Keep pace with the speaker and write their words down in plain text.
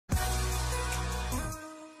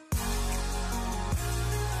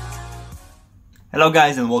Hello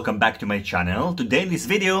guys and welcome back to my channel. Today in this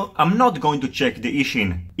video I'm not going to check the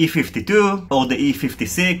Eachine E52 or the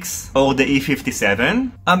E56 or the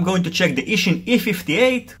E57. I'm going to check the Eachine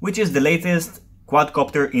E58, which is the latest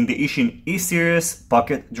quadcopter in the Eachine E series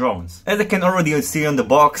pocket drones. As I can already see on the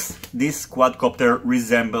box, this quadcopter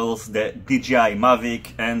resembles the DJI Mavic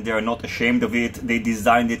and they are not ashamed of it. They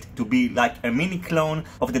designed it to be like a mini clone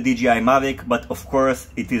of the DJI Mavic, but of course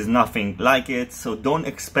it is nothing like it, so don't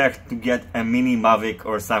expect to get a mini Mavic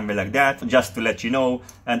or something like that, just to let you know.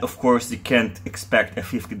 And of course you can't expect a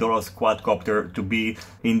 $50 quadcopter to be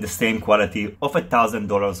in the same quality of a $1,000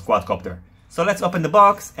 quadcopter. So let's open the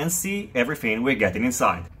box and see everything we're getting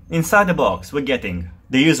inside. Inside the box we're getting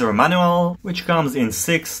the user manual, which comes in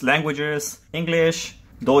 6 languages: English,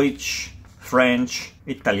 Deutsch, French,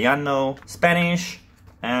 Italiano, Spanish,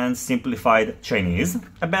 and simplified Chinese.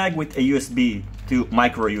 A bag with a USB to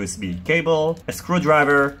micro USB cable, a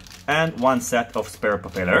screwdriver, and 1 set of spare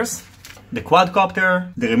propellers. The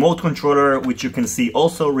quadcopter, the remote controller, which you can see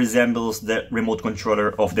also resembles the remote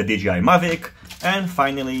controller of the DJI Mavic, and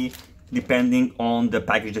finally, depending on the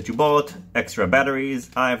package that you bought, extra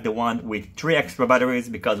batteries. I have the one with 3 extra batteries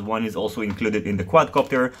because one is also included in the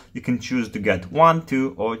quadcopter. You can choose to get 1,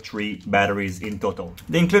 2, or 3 batteries in total.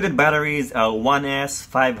 The included batteries are 1S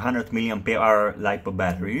 500 mAh Lipo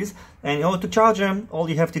batteries, and in order to charge them, all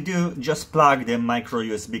you have to do, just plug the micro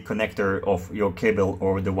USB connector of your cable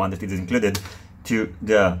or the one that is included to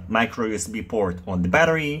the micro USB port on the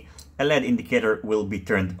battery. A LED indicator will be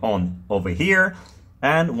turned on over here,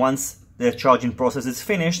 and once the charging process is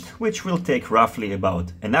finished, which will take roughly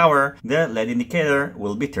about an hour, the LED indicator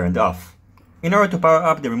will be turned off. In order to power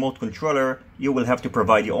up the remote controller, you will have to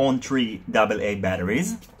provide your own 3 AA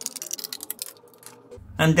batteries.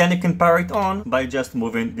 And then you can power it on by just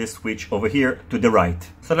moving this switch over here to the right.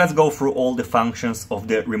 So let's go through all the functions of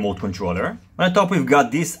the remote controller. On the top we've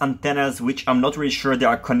got these antennas, which I'm not really sure they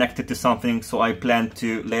are connected to something, so I plan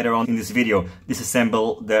to later on in this video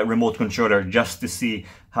disassemble the remote controller just to see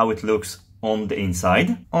how it looks on the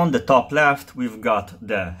inside. On the top left we've got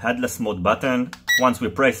the headless mode button. Once we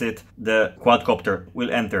press it, the quadcopter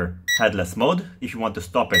will enter headless mode. If you want to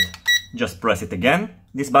stop it, just press it again.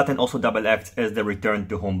 This button also double acts as the return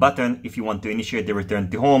to home button. If you want to initiate the return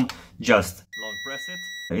to home, just long press it.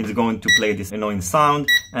 It's going to play this annoying sound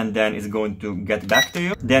and then it's going to get back to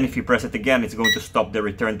you. Then if you press it again, it's going to stop the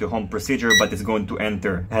return to home procedure, but it's going to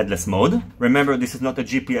enter headless mode. Remember, this is not a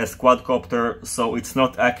GPS quadcopter, so it's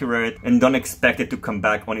not accurate, and don't expect it to come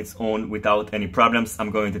back on its own without any problems.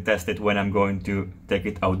 I'm going to test it when I'm going to take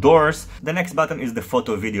it outdoors. The next button is the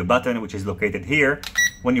photo video button, which is located here.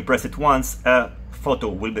 When you press it once, a photo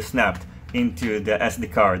will be snapped into the SD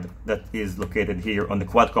card that is located here on the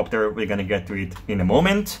quadcopter. We're gonna get to it in a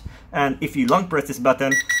moment. And if you long press this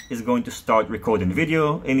button, it's going to start recording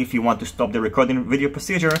video. And if you want to stop the recording video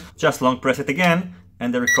procedure, just long press it again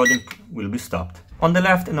and the recording will be stopped. On the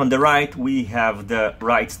left and on the right, we have the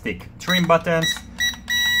right stick trim buttons.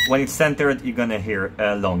 When it's centered, you're gonna hear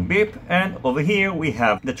a long beep. And over here, we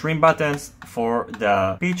have the trim buttons for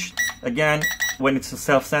the pitch. Again, when it's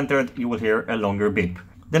self-centered, you will hear a longer beep.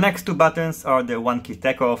 The next 2 buttons are the 1-key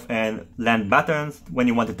takeoff and land buttons. When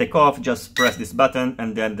you want to take off, just press this button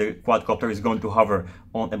and then the quadcopter is going to hover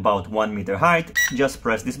on about 1 meter height. Just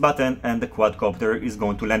press this button and the quadcopter is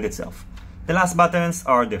going to land itself. The last buttons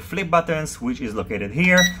are the flip buttons, which is located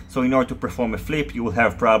here. So in order to perform a flip, you will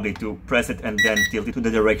have probably to press it and then tilt it to the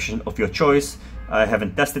direction of your choice. I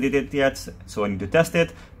haven't tested it yet, so I need to test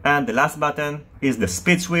it. And the last button is the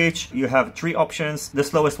speed switch. You have 3 options. The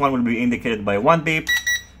slowest one will be indicated by 1 beep,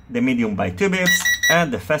 the medium by 2 beeps,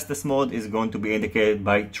 and the fastest mode is going to be indicated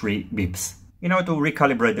by 3 beeps. In order to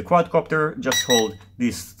recalibrate the quadcopter, just hold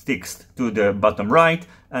these sticks to the bottom right,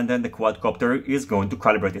 and then the quadcopter is going to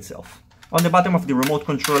calibrate itself. On the bottom of the remote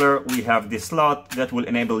controller, we have this slot that will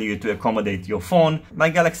enable you to accommodate your phone. My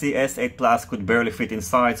Galaxy S8 Plus could barely fit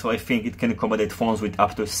inside, so I think it can accommodate phones with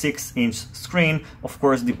up to 6-inch screen, of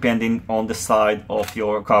course depending on the side of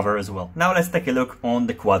your cover as well. Now let's take a look on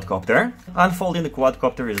the quadcopter. Unfolding the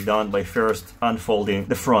quadcopter is done by first unfolding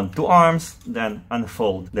the front 2 arms, then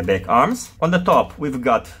unfold the back arms. On the top, we've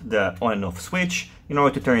got the on and off switch. In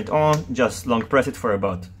order to turn it on, just long press it for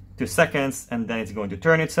about 2 seconds and then it's going to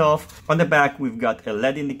turn itself. On the back we've got a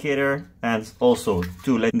LED indicator and also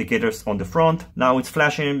 2 LED indicators on the front. Now it's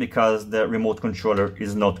flashing because the remote controller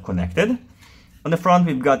is not connected. On the front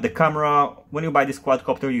we've got the camera. When you buy this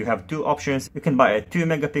quadcopter you have 2 options. You can buy a 2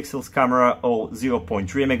 megapixels camera or 0.3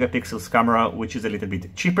 megapixels camera, which is a little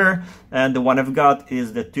bit cheaper, and the one I've got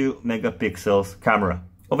is the 2 megapixels camera.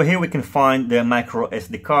 Over here we can find the micro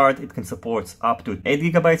SD card. It can support up to 8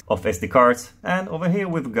 GB of SD cards. And over here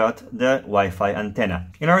we've got the Wi-Fi antenna.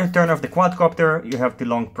 In order to turn off the quadcopter, you have to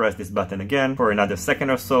long press this button again for another second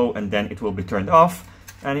or so, and then it will be turned off.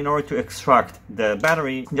 And in order to extract the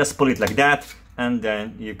battery, just pull it like that, and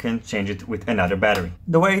then you can change it with another battery.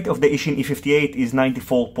 The weight of the Eachine E58 is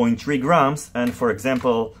 94.3 grams, and for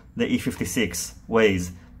example, the E56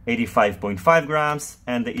 weighs 85.5 grams,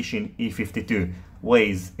 and the Eachine E52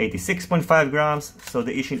 weighs 86.5 grams, so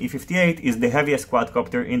the Eachine E58 is the heaviest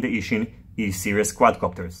quadcopter in the Eachine E-series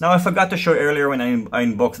quadcopters. Now I forgot to show earlier when I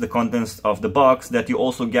unboxed the contents of the box that you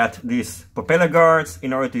also get these propeller guards.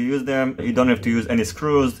 In order to use them, you don't have to use any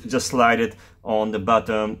screws, just slide it on the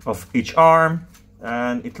bottom of each arm,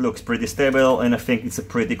 and it looks pretty stable, and I think it's a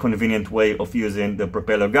pretty convenient way of using the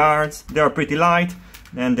propeller guards. They are pretty light,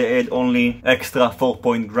 and they add only extra 4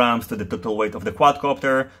 grams to the total weight of the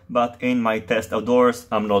quadcopter, but in my test outdoors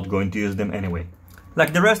I'm not going to use them anyway.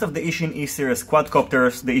 Like the rest of the Eachine E-series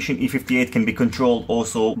quadcopters, the Eachine E58 can be controlled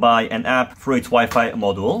also by an app through its Wi-Fi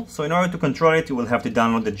module. So in order to control it, you will have to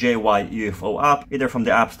download the JY-UFO app, either from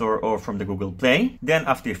the App Store or from the Google Play. Then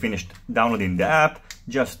after you finished downloading the app,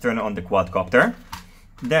 just turn on the quadcopter.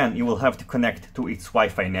 Then you will have to connect to its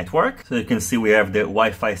Wi-Fi network. So you can see we have the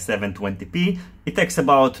Wi-Fi 720p. It takes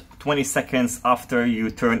about 20 seconds after you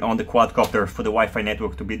turn on the quadcopter for the Wi-Fi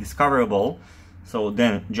network to be discoverable. So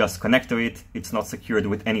then just connect to it. It's not secured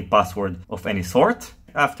with any password of any sort.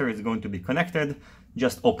 After it's going to be connected,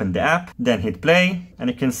 just open the app, then hit play, and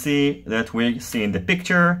you can see that we're seeing the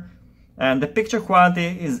picture. And the picture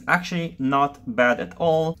quality is actually not bad at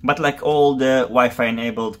all, but like all the Wi-Fi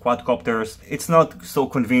enabled quadcopters, it's not so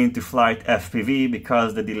convenient to fly FPV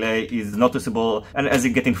because the delay is noticeable, and as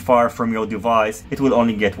you're getting far from your device, it will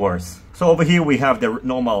only get worse. So over here we have the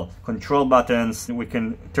normal control buttons. We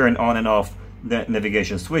can turn on and off the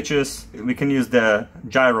navigation switches. We can use the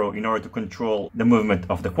gyro in order to control the movement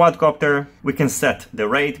of the quadcopter. We can set the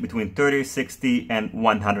rate between 30, 60 and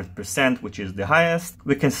 100%, which is the highest.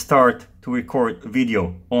 We can start to record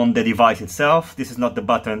video on the device itself. This is not the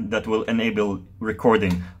button that will enable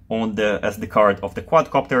recording on the SD card of the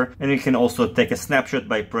quadcopter, and you can also take a snapshot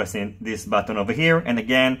by pressing this button over here, and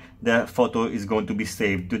again the photo is going to be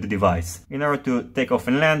saved to the device. In order to take off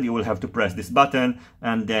and land, you will have to press this button,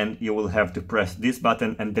 and then you will have to press this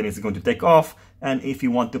button, and then it's going to take off. And if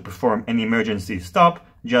you want to perform an emergency stop,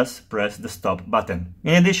 just press the stop button.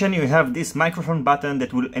 In addition, you have this microphone button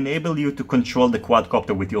that will enable you to control the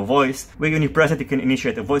quadcopter with your voice. When you press it, you can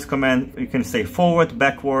initiate a voice command. You can say forward,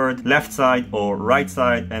 backward, left side or right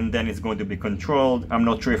side, and then it's going to be controlled. I'm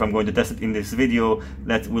not sure if I'm going to test it in this video.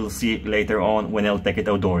 That we'll see later on when I'll take it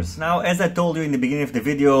outdoors. Now, as I told you in the beginning of the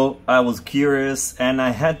video, I was curious and I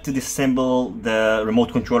had to disassemble the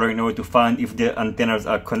remote controller in order to find if the antennas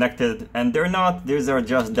are connected, and they're not. These are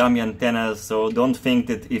just dummy antennas, so don't think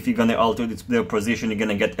that if you're gonna alter their position, you're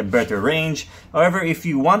gonna get a better range. However, if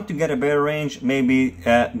you want to get a better range, maybe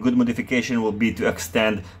a good modification will be to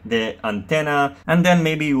extend the antenna, and then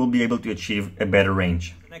maybe you will be able to achieve a better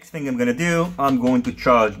range. Next thing I'm gonna do, I'm going to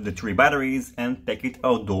charge the 3 batteries and take it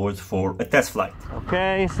outdoors for a test flight.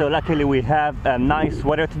 Okay, so luckily we have a nice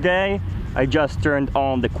weather today. I just turned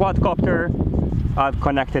on the quadcopter. I've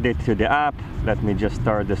connected it to the app. Let me just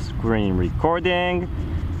start the screen recording,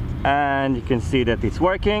 and you can see that it's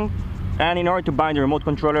working. And in order to bind the remote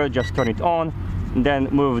controller, just turn it on, and then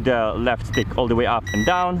move the left stick all the way up and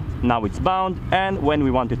down. Now it's bound, and when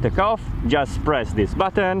we want to take off, just press this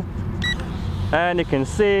button, and you can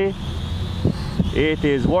see it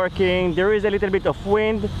is working. There is a little bit of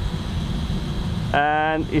wind,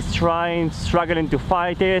 and it's struggling to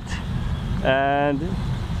fight it, and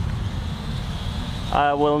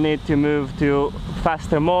I will need to move to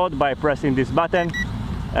faster mode by pressing this button,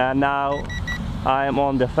 and now I am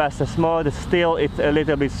on the fastest mode. Still it's a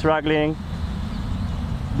little bit struggling.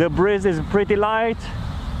 The breeze is pretty light,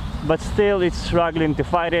 but still it's struggling to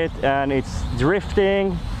fight it, and it's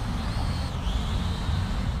drifting.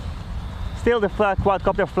 Still the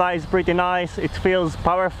quadcopter flies pretty nice. It feels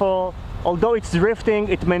powerful. Although it's drifting,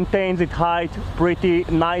 it maintains its height pretty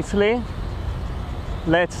nicely.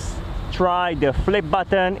 Let's try the flip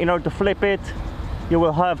button. In order to flip it, you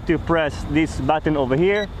will have to press this button over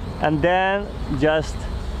here, and then just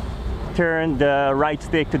turn the right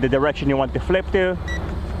stick to the direction you want to flip to.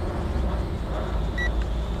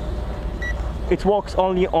 It works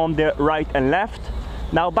only on the right and left.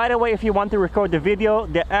 Now, by the way, if you want to record the video,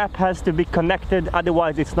 the app has to be connected,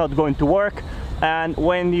 otherwise it's not going to work. And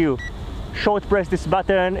when you short press this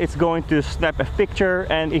button, it's going to snap a picture,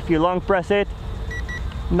 and if you long press it,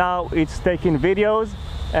 now it's taking videos.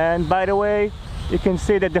 And by the way, You can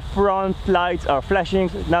see that the front lights are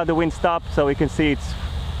flashing. Now the wind stopped, so we can see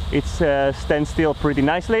it's stands still pretty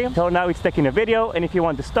nicely. So now it's taking a video, and if you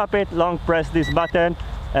want to stop it, long press this button,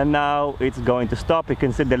 and now it's going to stop. You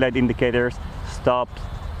can see the LED indicators stopped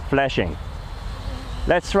flashing.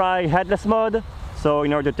 Let's try headless mode. So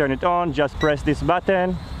in order to turn it on, just press this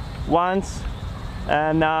button once,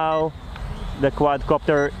 and now the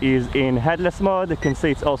quadcopter is in headless mode. You can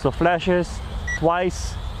see it also flashes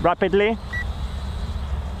twice rapidly.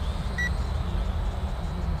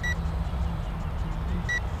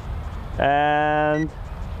 And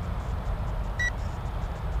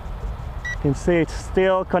you can see it's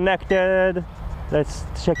still connected. Let's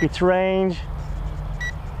check its range.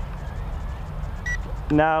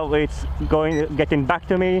 Now it's getting back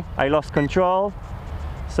to me. I lost control.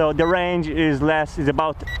 So the range is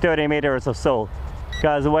about 30 meters or so.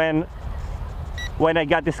 Because when I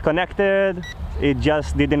got disconnected, it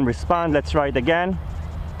just didn't respond. Let's try it again.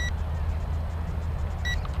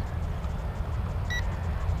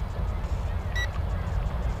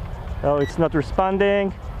 So it's not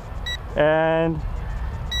responding, and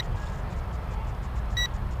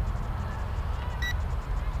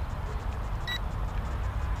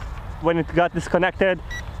when it got disconnected,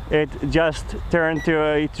 it just returned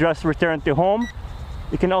to home.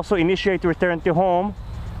 You can also initiate return to home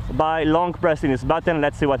by long pressing this button.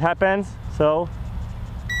 Let's see what happens. So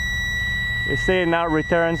you see it now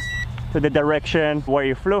returns to the direction where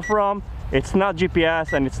you flew from. It's not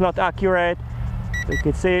GPS and it's not accurate. You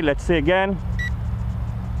can see, let's see again.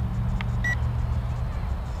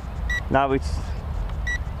 Now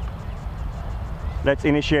let's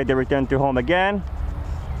initiate the return to home again.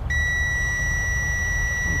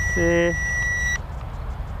 Let's see.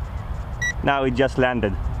 Now it just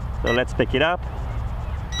landed. So let's pick it up.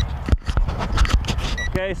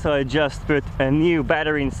 Okay, so I just put a new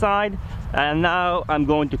battery inside, and now I'm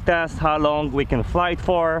going to test how long we can fly it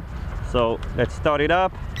for. So let's start it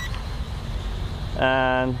up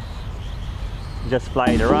and just fly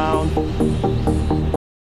it around.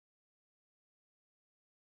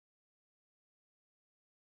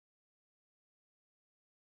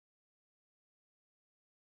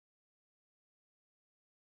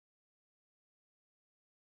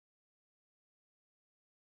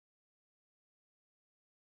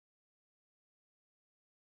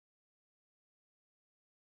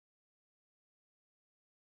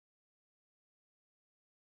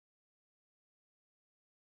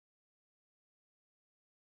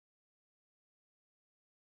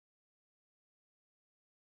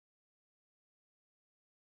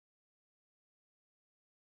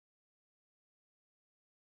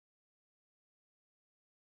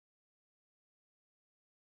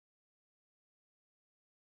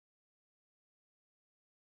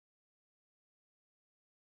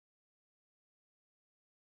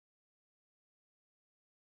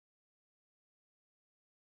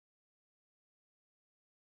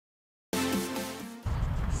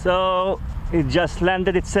 So it just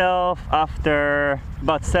landed itself after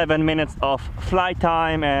about 7 minutes of flight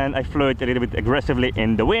time, and I flew it a little bit aggressively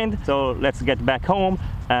in the wind. So let's get back home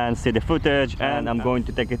and see the footage, and I'm going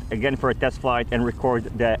to take it again for a test flight and record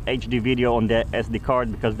the HD video on the SD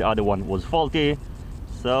card because the other one was faulty.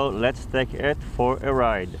 So let's take it for a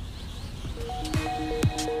ride.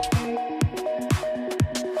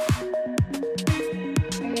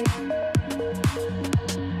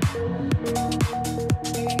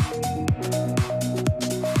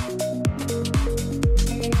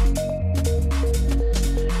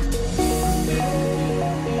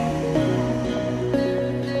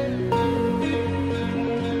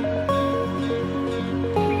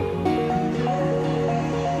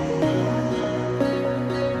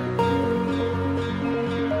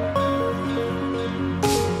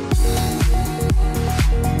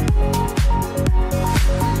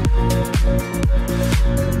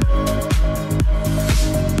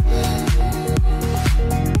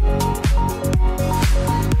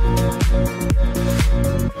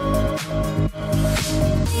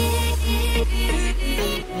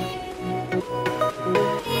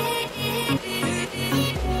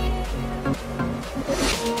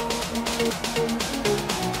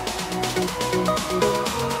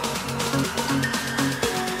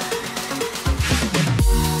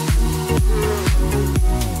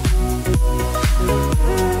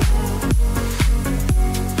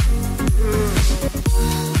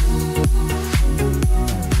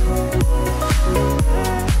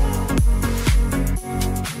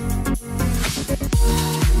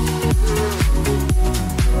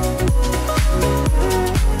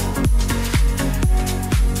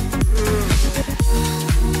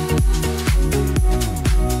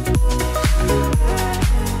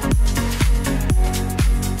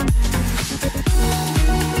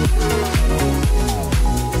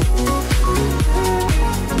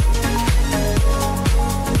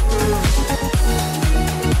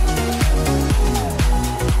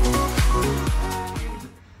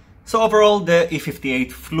 So overall, the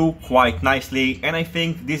E58 flew quite nicely, and I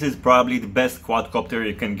think this is probably the best quadcopter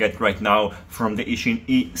you can get right now from the Eachine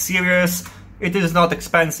E series. It is not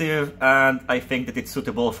expensive, and I think that it's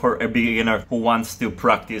suitable for a beginner who wants to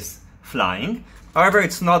practice flying. However,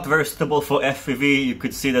 it's not very suitable for FPV. You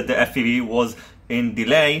could see that the FPV was in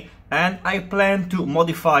delay, and I plan to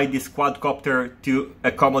modify this quadcopter to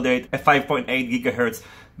accommodate a 5.8 GHz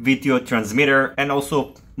video transmitter and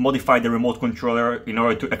also modify the remote controller in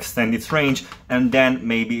order to extend its range, and then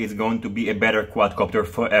maybe it's going to be a better quadcopter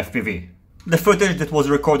for FPV. The footage that was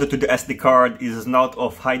recorded to the SD card is not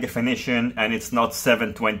of high definition and it's not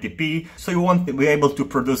 720p, so you won't be able to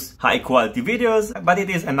produce high quality videos, but it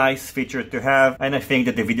is a nice feature to have, and I think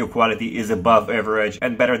that the video quality is above average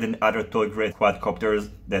and better than other toy grade quadcopters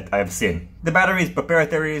that I've seen. The battery is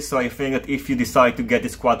proprietary, so I think that if you decide to get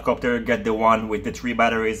this quadcopter, get the one with the 3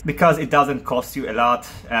 batteries, because it doesn't cost you a lot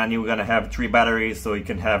and you're gonna have 3 batteries, so you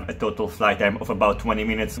can have a total flight time of about 20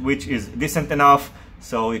 minutes, which is decent enough.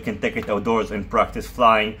 So you can take it outdoors and practice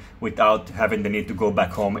flying without having the need to go back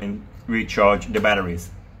home and recharge the batteries.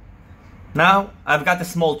 Now, I've got a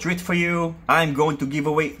small treat for you. I'm going to give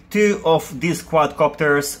away 2 of these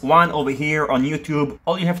quadcopters, one over here on YouTube.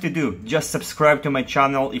 All you have to do, just subscribe to my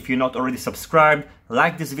channel if you're not already subscribed,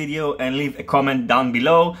 like this video and leave a comment down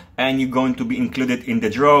below, and you're going to be included in the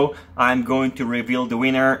draw. I'm going to reveal the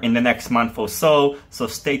winner in the next month or so, so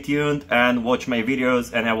stay tuned and watch my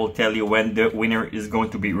videos and I will tell you when the winner is going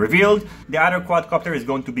to be revealed. The other quadcopter is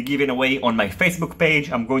going to be given away on my Facebook page.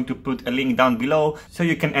 I'm going to put a link down below so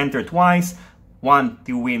you can enter twice. One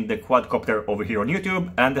to win the quadcopter over here on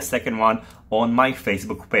YouTube and the second one on my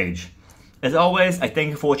Facebook page. As always, I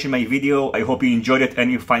thank you for watching my video. I hope you enjoyed it and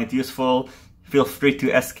you find it useful. Feel free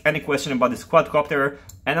to ask any question about this quadcopter,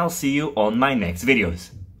 and I'll see you on my next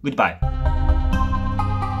videos. Goodbye.